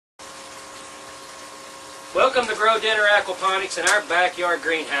Welcome to Grow Dinner Aquaponics in our backyard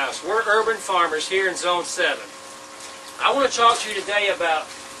greenhouse. We're urban farmers here in Zone 7. I want to talk to you today about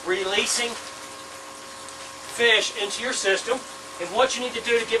releasing fish into your system and what you need to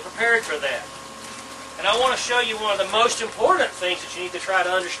do to get prepared for that. And I want to show you one of the most important things that you need to try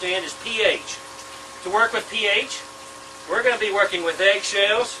to understand is pH. To work with pH, we're going to be working with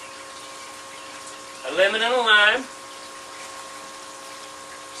eggshells, a lemon and a lime,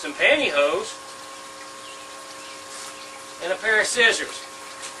 some pantyhose, and a pair of scissors.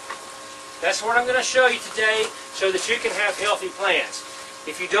 That's what I'm going to show you today so that you can have healthy plants.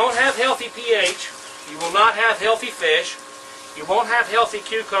 If you don't have healthy pH, you will not have healthy fish. You won't have healthy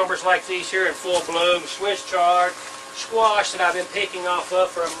cucumbers like these here in full bloom, Swiss chard, squash that I've been picking off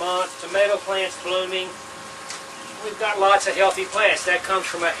of for a month, tomato plants blooming. We've got lots of healthy plants. That comes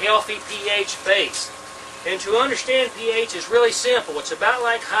from a healthy pH base. And to understand pH is really simple. It's about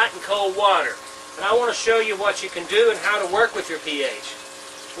like hot and cold water. And I want to show you what you can do and how to work with your pH.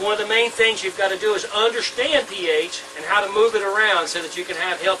 One of the main things you've got to do is understand pH and how to move it around so that you can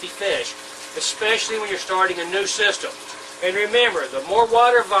have healthy fish, especially when you're starting a new system. And remember, the more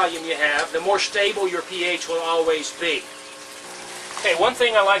water volume you have, the more stable your pH will always be. Okay, one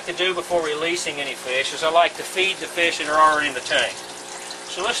thing I like to do before releasing any fish is I like to feed the fish that are already in the tank.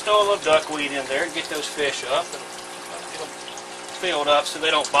 So let's throw a little duckweed in there and get those fish up and get them filled up so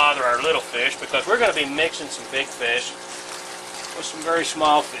they don't bother our little fish, because we're going to be mixing some big fish with some very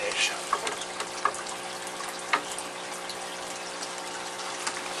small fish.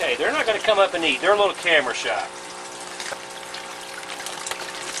 Okay, they're not going to come up and eat. They're a little camera shy.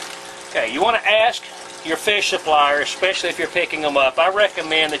 Okay, you want to ask your fish supplier, especially if you're picking them up, I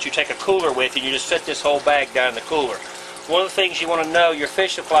recommend that you take a cooler with you and you just set this whole bag down in the cooler. One of the things you want to know, your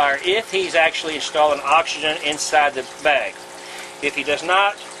fish supplier, if he's actually installing oxygen inside the bag. If he does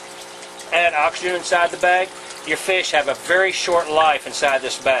not add oxygen inside the bag, your fish have a very short life inside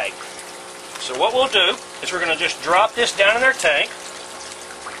this bag. So what we'll do is we're going to just drop this down in our tank.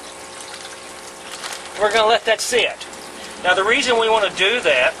 We're going to let that sit. Now the reason we want to do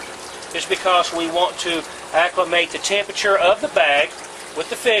that is because we want to acclimate the temperature of the bag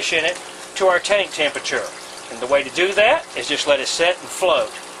with the fish in it to our tank temperature. And the way to do that is just let it set and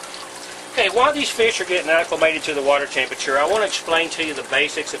float. Okay, while these fish are getting acclimated to the water temperature, I want to explain to you the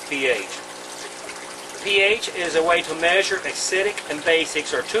basics of pH. pH is a way to measure acidic and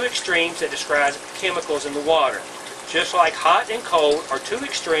basics, or two extremes that describe chemicals in the water. Just like hot and cold are two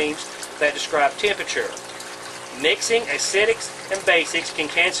extremes that describe temperature. Mixing acidics and basics can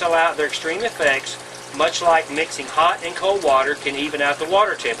cancel out their extreme effects, much like mixing hot and cold water can even out the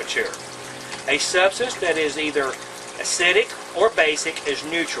water temperature. A substance that is either acidic or basic is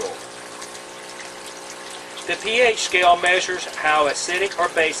neutral. The pH scale measures how acidic or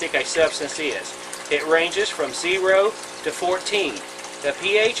basic a substance is. It ranges from 0 to 14. The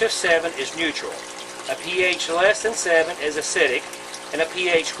pH of 7 is neutral. A pH less than 7 is acidic, and a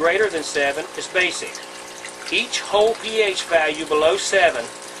pH greater than 7 is basic. Each whole pH value below 7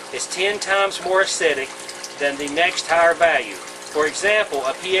 is 10 times more acidic than the next higher value. For example,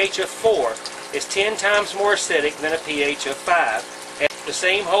 a pH of 4 is 10 times more acidic than a pH of 5. And the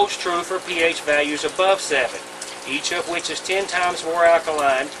same holds true for pH values above 7, each of which is 10 times more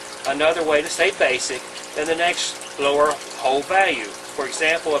alkaline, another way to say basic, than the next lower whole value. For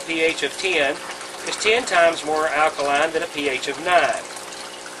example, a pH of 10 is 10 times more alkaline than a pH of 9.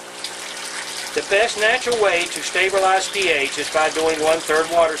 The best natural way to stabilize pH is by doing 1/3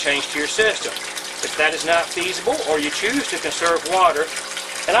 water change to your system. If that is not feasible, or you choose to conserve water,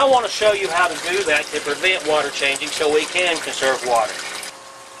 and I want to show you how to do that to prevent water changing so we can conserve water.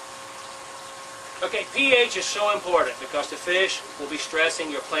 Okay, pH is so important because the fish will be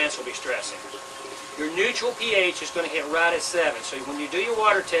stressing, your plants will be stressing. Your neutral pH is going to hit right at 7, so when you do your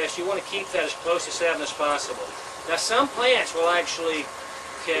water test, you want to keep that as close to 7 as possible. Now some plants will actually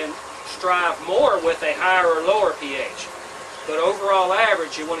can strive more with a higher or lower pH, but overall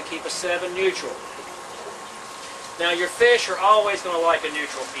average you want to keep a 7 neutral. Now your fish are always going to like a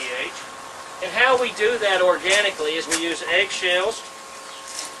neutral pH, and how we do that organically is we use eggshells,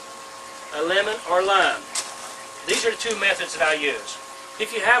 a lemon, or lime. These are the two methods that I use.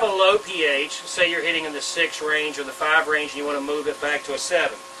 If you have a low pH, say you're hitting in the 6 range or the 5 range and you want to move it back to a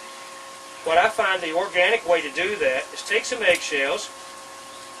 7, what I find the organic way to do that is take some eggshells,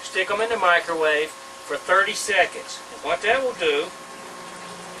 stick them in the microwave for 30 seconds. And what that will do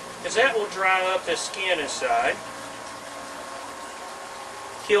is that will dry up the skin inside,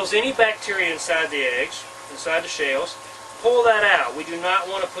 kills any bacteria inside the eggs, inside the shells. Pull that out. We do not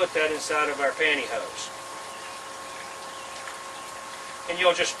want to put that inside of our pantyhose. and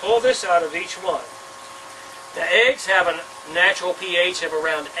you'll just pull this out of each one. The eggs have a natural pH of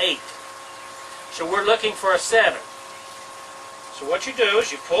around 8. So we're looking for a 7. So what you do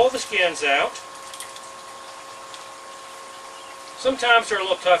is you pull the skins out. Sometimes they're a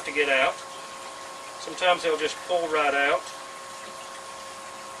little tough to get out. Sometimes they'll just pull right out.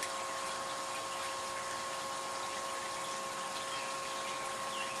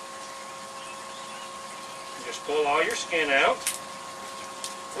 You just pull all your skin out.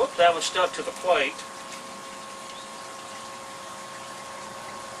 Whoop, that one stuck to the plate.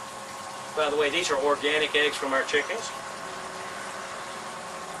 By the way, these are organic eggs from our chickens.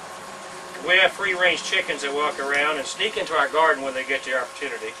 We have free-range chickens that walk around and sneak into our garden when they get the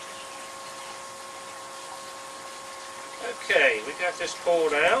opportunity. Okay, we got this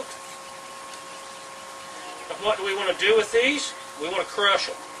pulled out. Now what do we want to do with these? We want to crush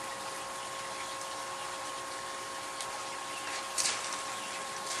them.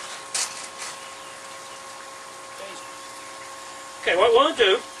 Okay, what we want to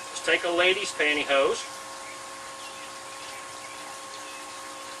do is take a lady's pantyhose.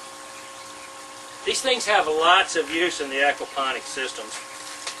 These things have lots of use in the aquaponics systems.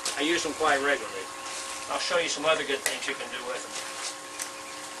 I use them quite regularly. I'll show you some other good things you can do with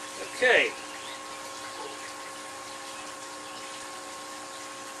them. Okay.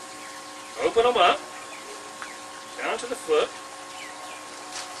 Open them up, down to the foot,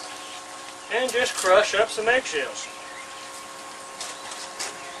 and just crush up some eggshells.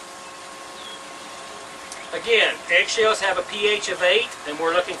 Again, eggshells have a pH of 8, and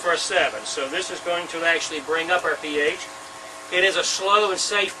we're looking for a 7. So this is going to actually bring up our pH. It is a slow and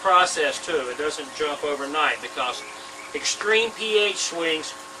safe process too. It doesn't jump overnight because extreme pH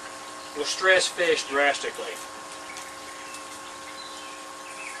swings will stress fish drastically.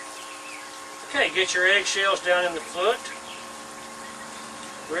 Okay, get your eggshells down in the foot.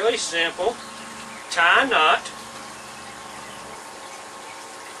 Really simple. Tie a knot.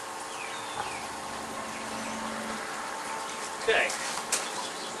 Okay.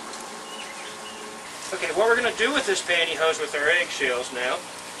 Okay, what we're going to do with this pantyhose with our eggshells now,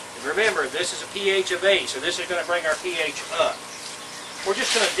 and remember, this is a pH of 8, so this is going to bring our pH up. We're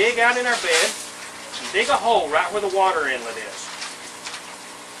just going to dig out in our bed and dig a hole right where the water inlet is.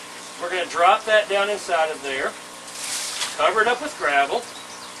 We're going to drop that down inside of there, cover it up with gravel,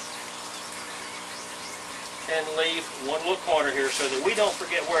 and leave one little corner here so that we don't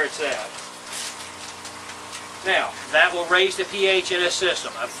forget where it's at. Now, that will raise the pH in this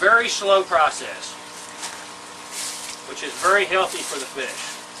system. A very slow process, which is very healthy for the fish.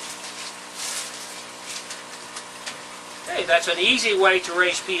 Okay, that's an easy way to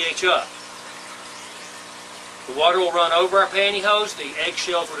raise pH up. The water will run over our pantyhose, the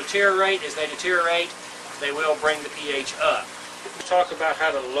eggshells will deteriorate. As they deteriorate, they will bring the pH up. Let's talk about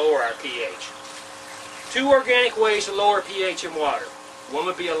how to lower our pH. 2 organic ways to lower pH in water. One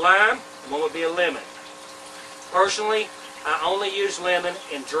would be a lime, and one would be a lemon. Personally, I only use lemon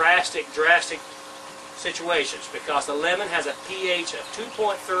in drastic situations because the lemon has a pH of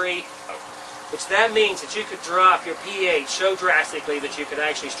 2.3, which that means that you could drop your pH so drastically that you could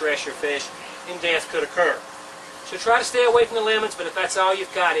actually stress your fish and death could occur. So try to stay away from the lemons, but if that's all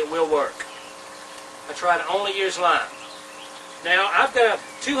you've got, it will work. I try to only use lime. Now, I've got a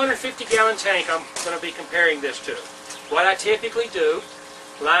 250-gallon tank I'm going to be comparing this to. What I typically do,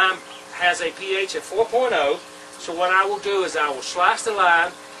 lime has a pH of 4.0, so what I will do is I will slice the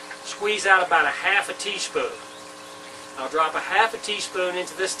lime, squeeze out about a half a teaspoon. I'll drop a half a teaspoon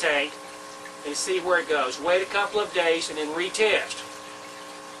into this tank and see where it goes. Wait a couple of days and then retest.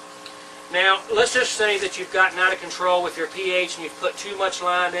 Now, let's just say that you've gotten out of control with your pH and you've put too much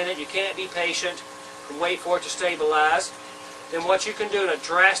lime in it. You can't be patient and wait for it to stabilize. Then what you can do in a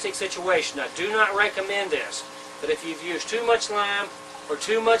drastic situation, I do not recommend this, but if you've used too much lime or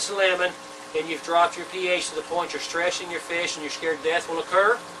too much lemon and you've dropped your pH to the point you're stressing your fish and you're scared death will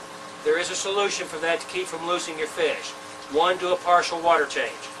occur, there is a solution for that to keep from losing your fish. One, do a partial water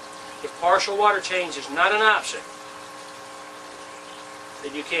change. If partial water change is not an option,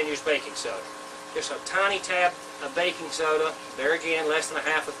 then you can use baking soda. Just a tiny tab of baking soda, there again, less than a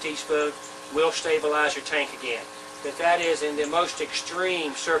half a teaspoon, will stabilize your tank again. But that is in the most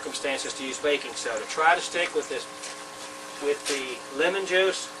extreme circumstances to use baking soda. Try to stick with this, with the lemon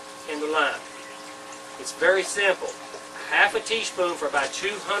juice and the lime. It's very simple. Half a teaspoon for about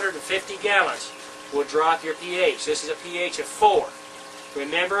 250 gallons will drop your pH. This is a pH of 4.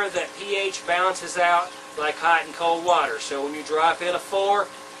 Remember that pH balances out like hot and cold water. So when you drop in a 4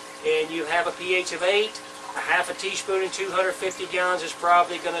 and you have a pH of 8, a half a teaspoon in 250 gallons is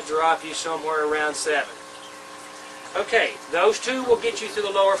probably going to drop you somewhere around 7. Okay, those two will get you to the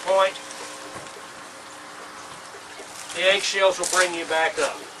lower point. the eggshells will bring you back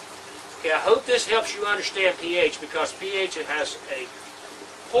up. Okay, I hope this helps you understand pH, because pH has an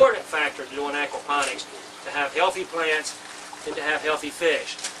important factor to doing aquaponics, to have healthy plants and to have healthy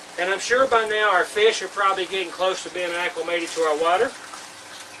fish. And I'm sure by now our fish are probably getting close to being acclimated to our water.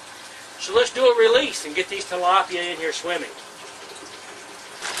 So let's do a release and get these tilapia in here swimming.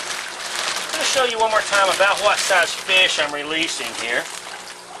 I'm going to show you one more time about what size fish I'm releasing here.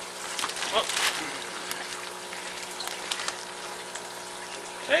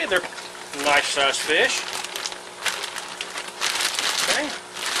 Okay, they're nice size fish. Okay.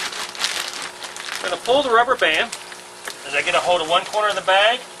 I'm going to pull the rubber band as I get a hold of one corner of the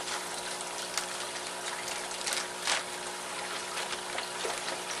bag.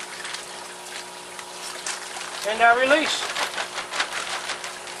 And now release.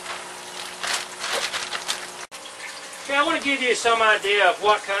 Okay, I want to give you some idea of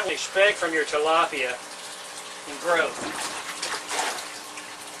what kind of expect from your tilapia in growth.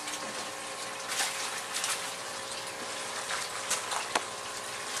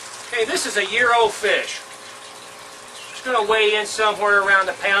 Okay, this is a year-old fish. It's going to weigh in somewhere around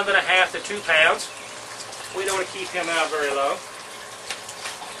 1.5 to 2 pounds. We don't want to keep him out very low.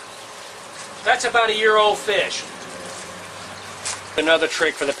 That's about a year-old fish. Another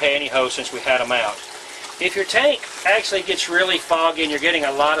trick for the pantyhose since we had them out. If your tank actually gets really foggy and you're getting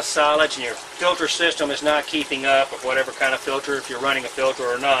a lot of solids and your filter system is not keeping up with whatever kind of filter, if you're running a filter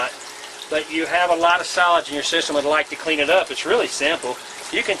or not, but you have a lot of solids in your system and would like to clean it up, it's really simple.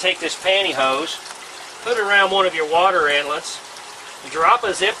 You can take this pantyhose, put it around one of your water inlets, drop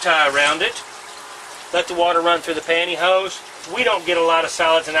a zip tie around it, let the water run through the pantyhose. We don't get a lot of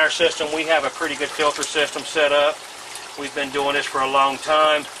solids in our system. We have a pretty good filter system set up. We've been doing this for a long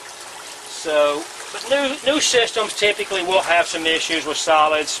time. So, but new systems typically will have some issues with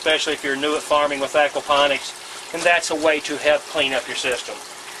solids, especially if you're new at farming with aquaponics, and that's a way to help clean up your system.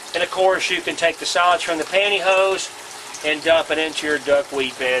 And of course, you can take the solids from the pantyhose and dump it into your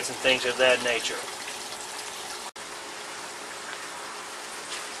duckweed beds and things of that nature.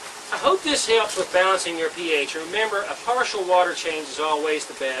 I hope this helps with balancing your pH. Remember, a partial water change is always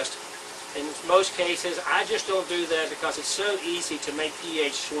the best. In most cases, I just don't do that because it's so easy to make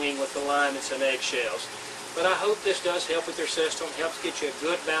pH swing with the lime and some eggshells. But I hope this does help with your system, helps get you a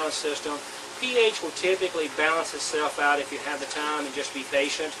good balanced system. pH will typically balance itself out if you have the time and just be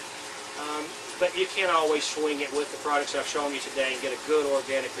patient. But you can't always swing it with the products I've shown you today and get a good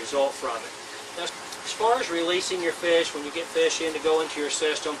organic result from it. Now, as far as releasing your fish, when you get fish in to go into your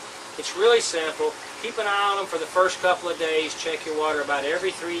system, it's really simple. Keep an eye on them for the first couple of days. Check your water about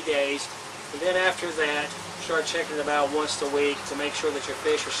every 3 days. And then after that, start checking it about once a week to make sure that your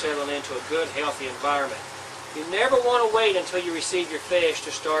fish are settling into a good, healthy environment. You never want to wait until you receive your fish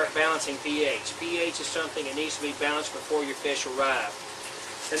to start balancing pH. pH is something that needs to be balanced before your fish arrive.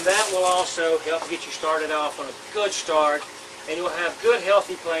 And that will also help get you started off on a good start, and you'll have good,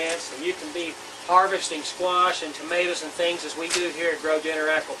 healthy plants, and you can be harvesting squash and tomatoes and things as we do here at Grow Dinner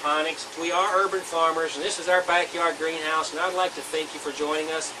Aquaponics. We are urban farmers, and this is our backyard greenhouse, and I'd like to thank you for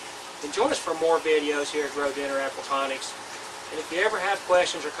joining us. And join us for more videos here at Grow Dinner Aquaponics. And if you ever have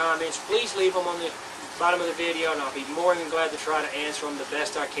questions or comments, please leave them on the bottom of the video, and I'll be more than glad to try to answer them the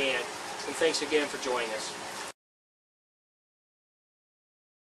best I can. And thanks again for joining us.